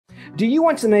Do you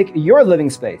want to make your living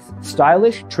space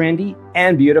stylish, trendy,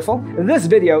 and beautiful? This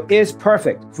video is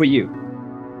perfect for you.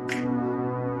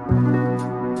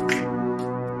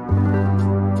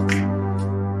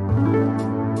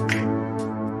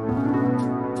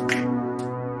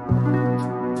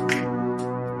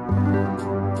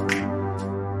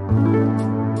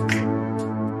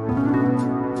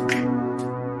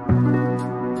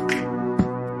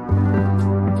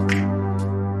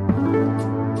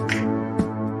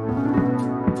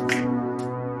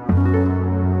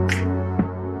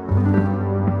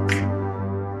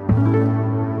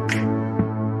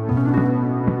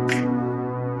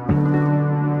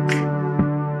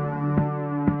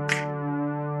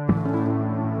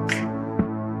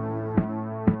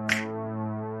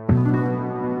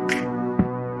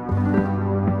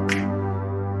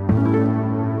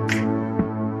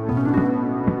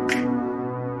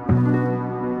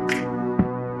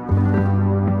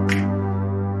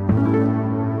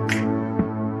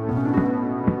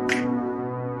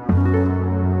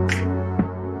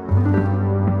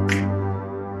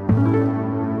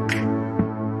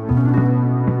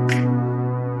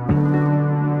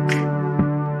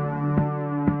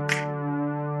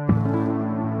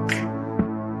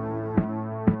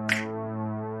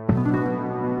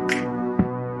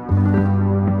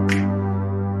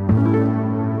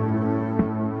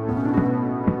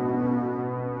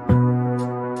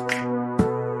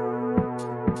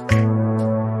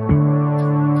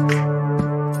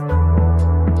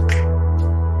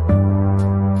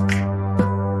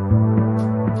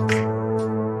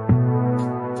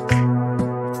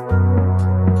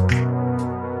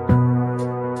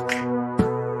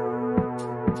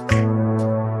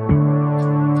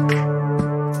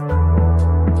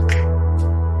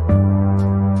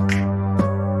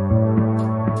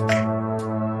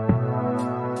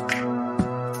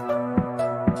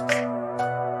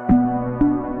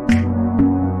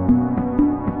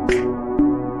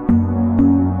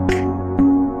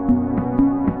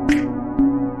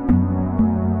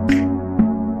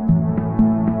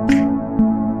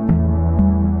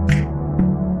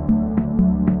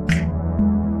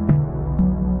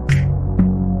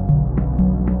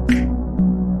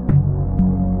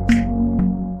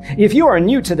 If you are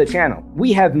new to the channel,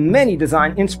 we have many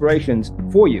design inspirations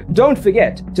for you. Don't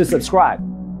forget to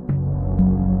subscribe.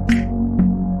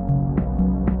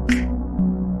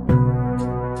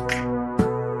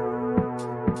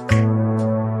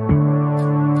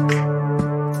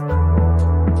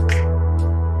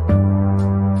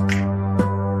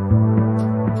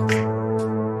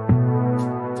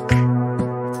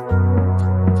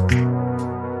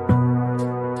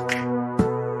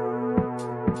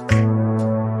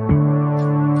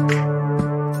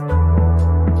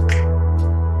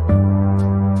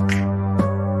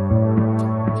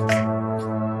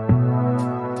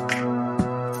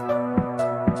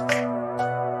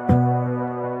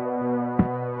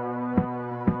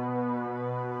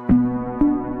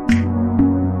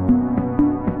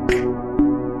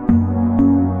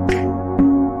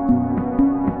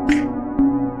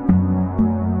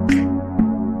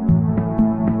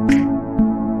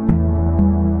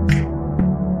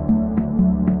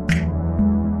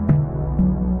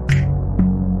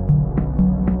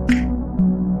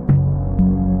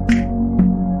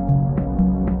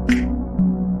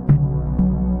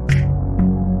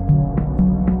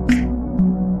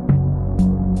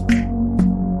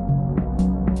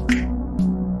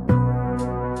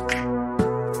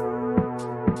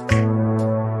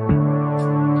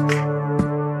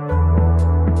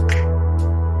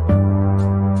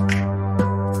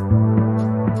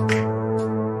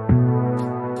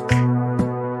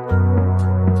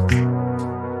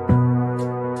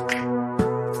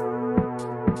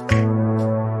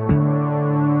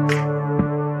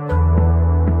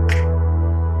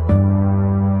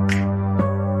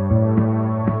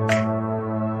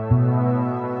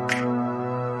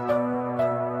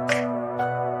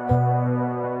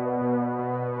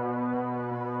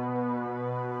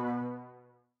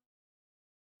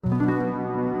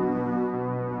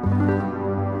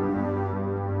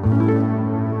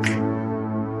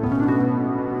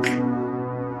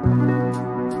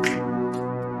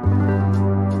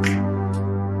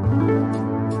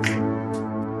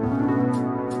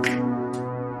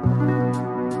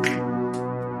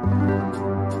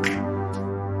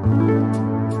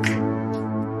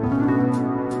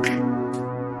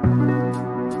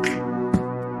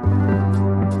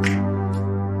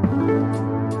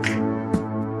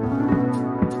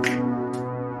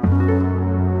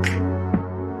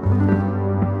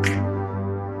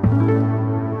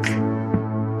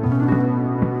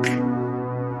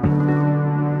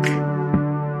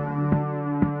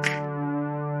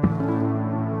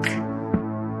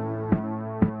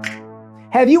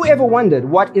 Have you ever wondered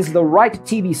what is the right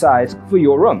TV size for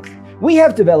your room? We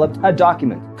have developed a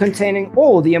document containing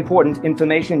all the important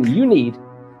information you need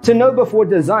to know before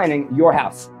designing your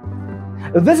house.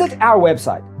 Visit our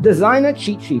website,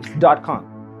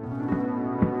 designercheatsheet.com.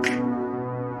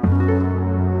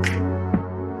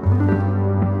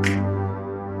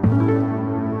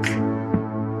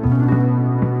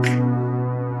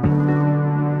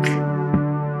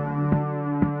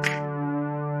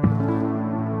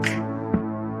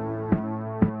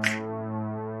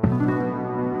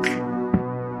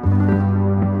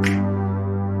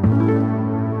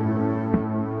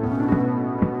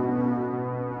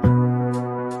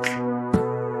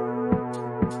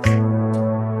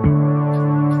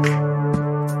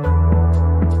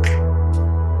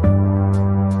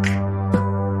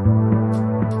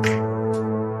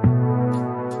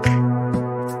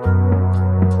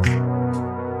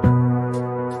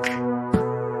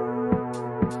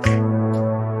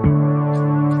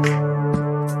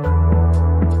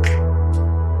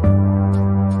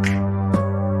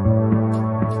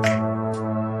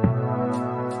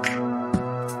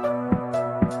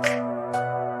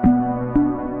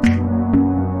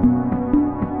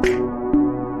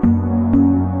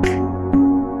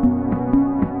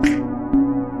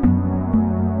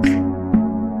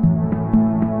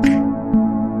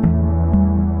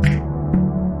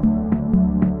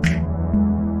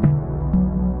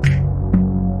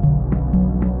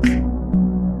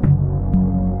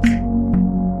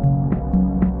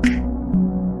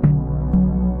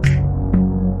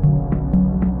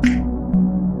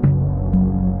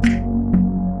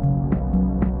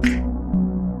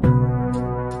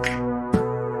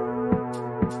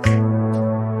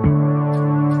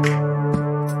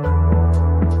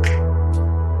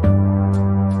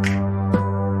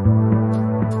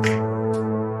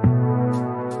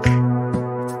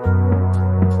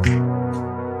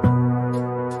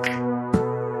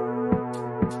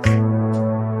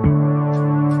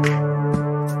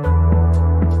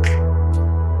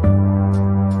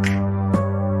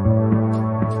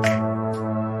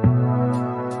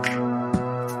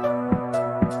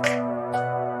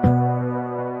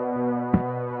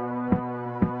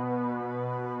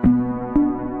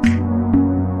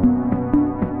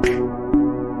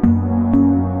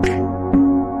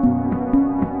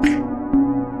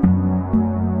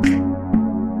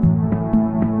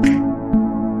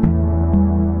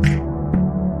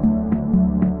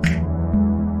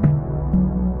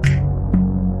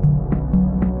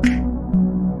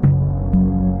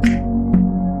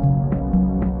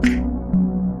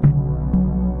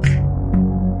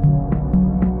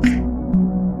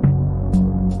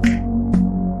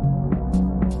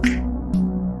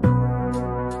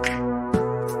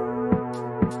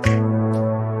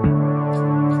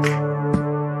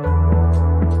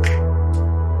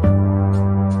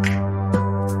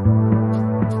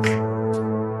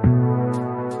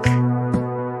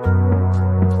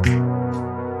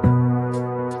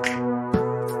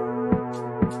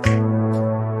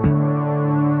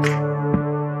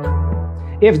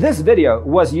 If this video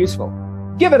was useful,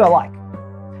 give it a like.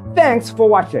 Thanks for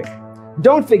watching.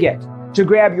 Don't forget to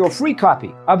grab your free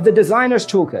copy of the Designer's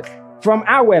Toolkit from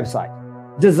our website,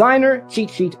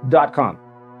 designercheatsheet.com.